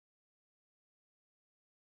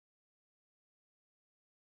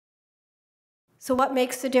So what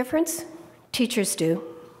makes the difference? Teachers do.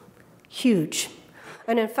 Huge.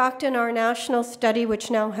 And in fact, in our national study, which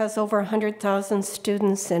now has over 100,000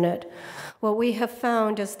 students in it, what we have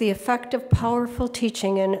found is the effect of powerful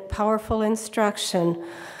teaching and powerful instruction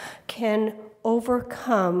can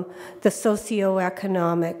overcome the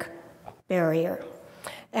socioeconomic barrier.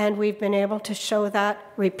 And we've been able to show that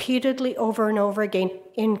repeatedly over and over again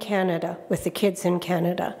in Canada, with the kids in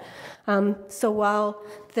Canada. So while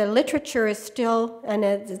the literature is still, and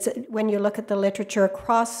when you look at the literature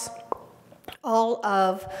across all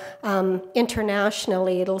of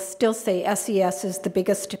internationally, it'll still say SES is the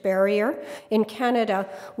biggest barrier. In Canada,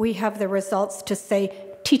 we have the results to say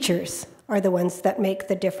teachers are the ones that make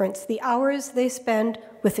the difference. The hours they spend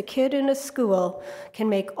with a kid in a school can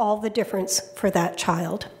make all the difference for that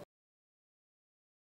child.